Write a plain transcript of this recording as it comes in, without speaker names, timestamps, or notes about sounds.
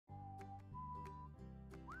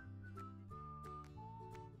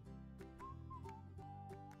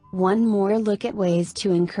One more look at ways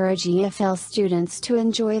to encourage EFL students to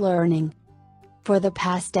enjoy learning. For the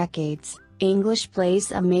past decades, English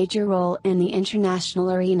plays a major role in the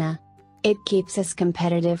international arena. It keeps us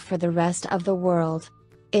competitive for the rest of the world.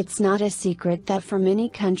 It's not a secret that for many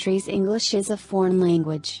countries English is a foreign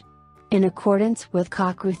language. In accordance with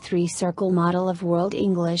Kachru 3-circle model of World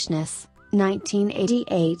Englishness,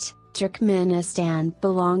 1988, Turkmenistan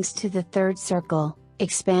belongs to the third circle,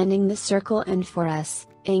 expanding the circle, and for us,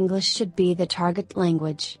 English should be the target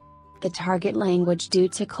language. The target language due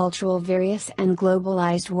to cultural various and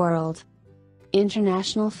globalized world.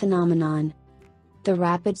 International phenomenon. The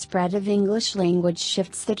rapid spread of English language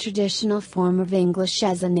shifts the traditional form of English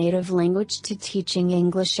as a native language to teaching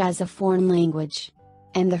English as a foreign language.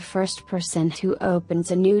 And the first person who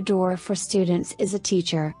opens a new door for students is a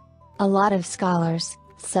teacher. A lot of scholars,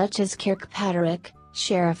 such as Kirkpatrick,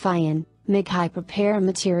 Sharafian, Mighai, prepare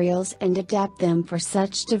materials and adapt them for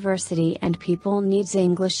such diversity, and people needs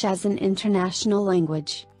English as an international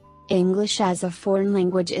language. English as a foreign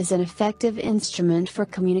language is an effective instrument for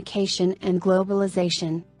communication and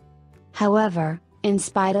globalization. However, in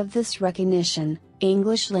spite of this recognition,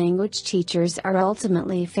 English language teachers are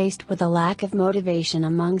ultimately faced with a lack of motivation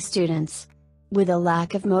among students. With a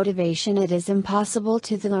lack of motivation, it is impossible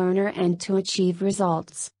to the learner and to achieve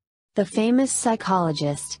results. The famous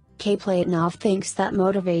psychologist, K. Platonov, thinks that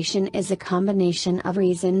motivation is a combination of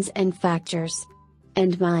reasons and factors.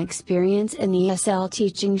 And my experience in ESL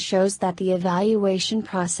teaching shows that the evaluation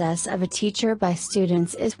process of a teacher by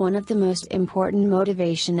students is one of the most important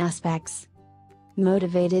motivation aspects.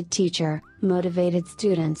 Motivated teacher, motivated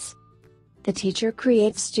students. The teacher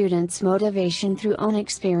creates students' motivation through own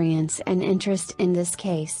experience and interest in this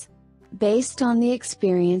case. Based on the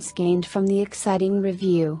experience gained from the exciting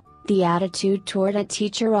review, the attitude toward a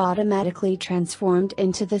teacher automatically transformed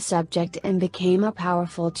into the subject and became a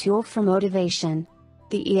powerful tool for motivation.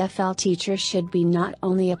 The EFL teacher should be not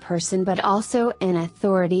only a person but also an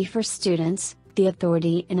authority for students, the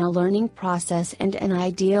authority in a learning process, and an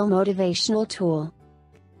ideal motivational tool.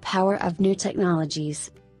 Power of new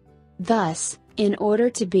technologies. Thus, in order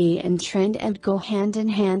to be in trend and go hand in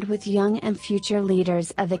hand with young and future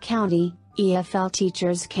leaders of the county, EFL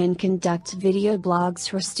teachers can conduct video blogs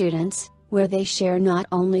for students, where they share not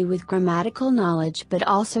only with grammatical knowledge but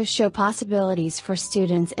also show possibilities for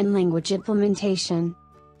students in language implementation.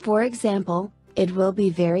 For example, it will be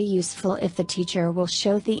very useful if the teacher will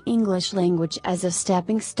show the English language as a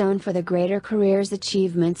stepping stone for the greater career's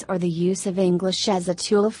achievements, or the use of English as a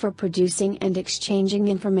tool for producing and exchanging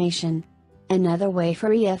information. Another way for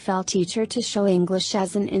EFL teacher to show English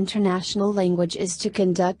as an international language is to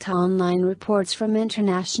conduct online reports from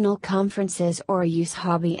international conferences, or use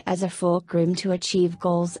hobby as a fulcrum to achieve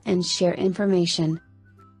goals and share information.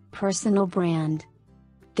 Personal brand.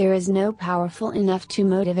 There is no powerful enough to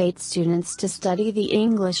motivate students to study the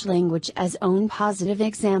English language as own positive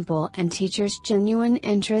example and teachers' genuine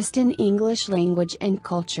interest in English language and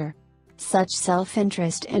culture. Such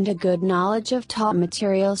self-interest and a good knowledge of taught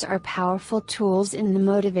materials are powerful tools in the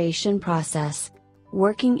motivation process.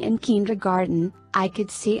 Working in kindergarten, I could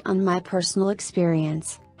see on my personal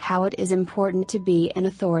experience, how it is important to be an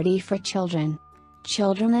authority for children.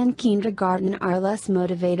 Children in kindergarten are less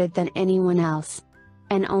motivated than anyone else.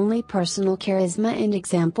 And only personal charisma and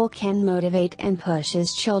example can motivate and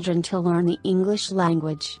pushes children to learn the English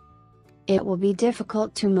language. It will be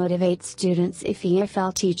difficult to motivate students if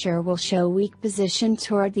EFL teacher will show weak position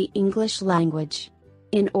toward the English language.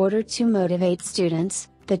 In order to motivate students,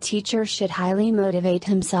 the teacher should highly motivate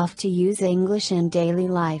himself to use English in daily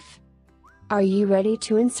life. Are you ready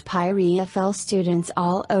to inspire EFL students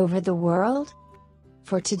all over the world?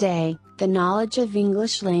 For today, the knowledge of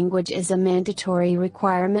English language is a mandatory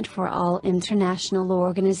requirement for all international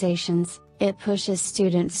organizations. It pushes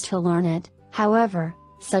students to learn it. However,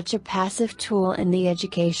 such a passive tool in the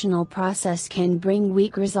educational process can bring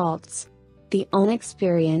weak results. The own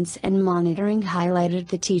experience and monitoring highlighted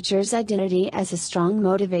the teacher's identity as a strong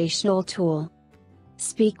motivational tool.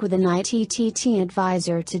 Speak with an ITTT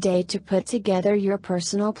advisor today to put together your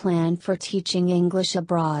personal plan for teaching English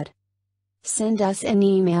abroad. Send us an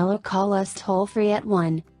email or call us toll-free at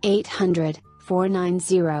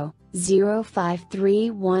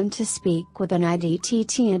 1-800-490-0531 to speak with an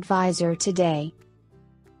ITTT advisor today.